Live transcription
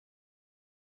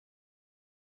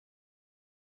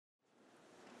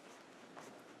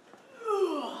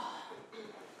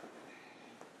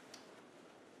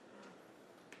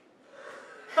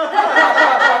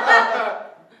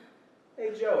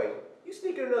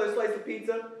another slice of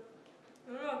pizza?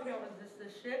 I can't resist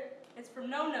this shit. It's from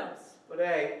No-Nos. But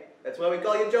hey, that's why we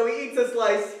call you Joey Eats a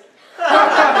Slice.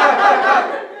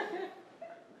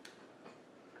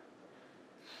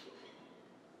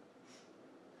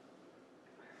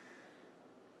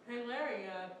 Hey Larry,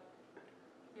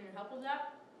 can you help with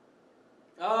that?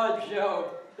 Oh,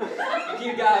 Joe.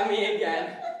 You got me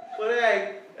again. But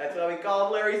hey, that's why we call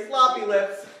him Larry Sloppy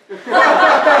Lips.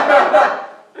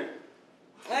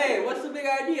 Hey, what's the big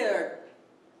idea there?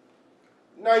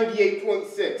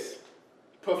 98.6.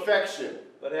 Perfection.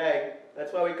 But hey,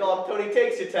 that's why we call him Tony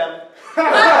Takes Your Temp.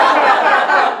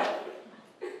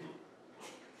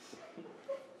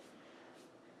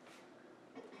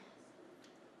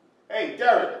 Hey,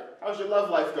 Derek, how's your love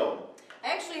life going?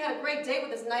 I actually had a great date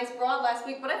with this nice broad last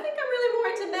week, but I think I'm really more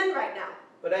into men right now.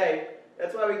 But hey,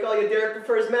 that's why we call you Derek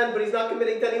Prefers Men, but he's not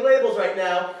committing to any labels right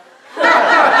now.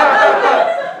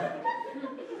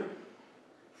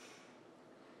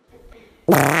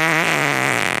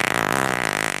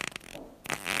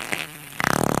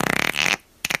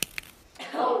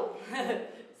 Oh,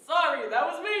 sorry, that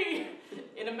was me.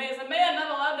 In a man not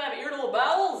allowed to have irritable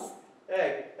bowels?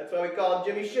 Hey, that's why we call him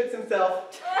Jimmy Shits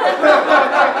himself.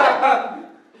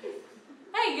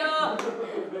 Hey,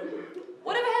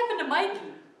 whatever happened to Mikey?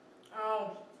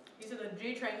 Oh, he said the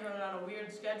G train's running on a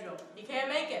weird schedule. He can't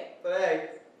make it. But hey,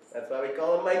 that's why we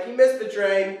call him Mikey Missed the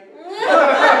Train.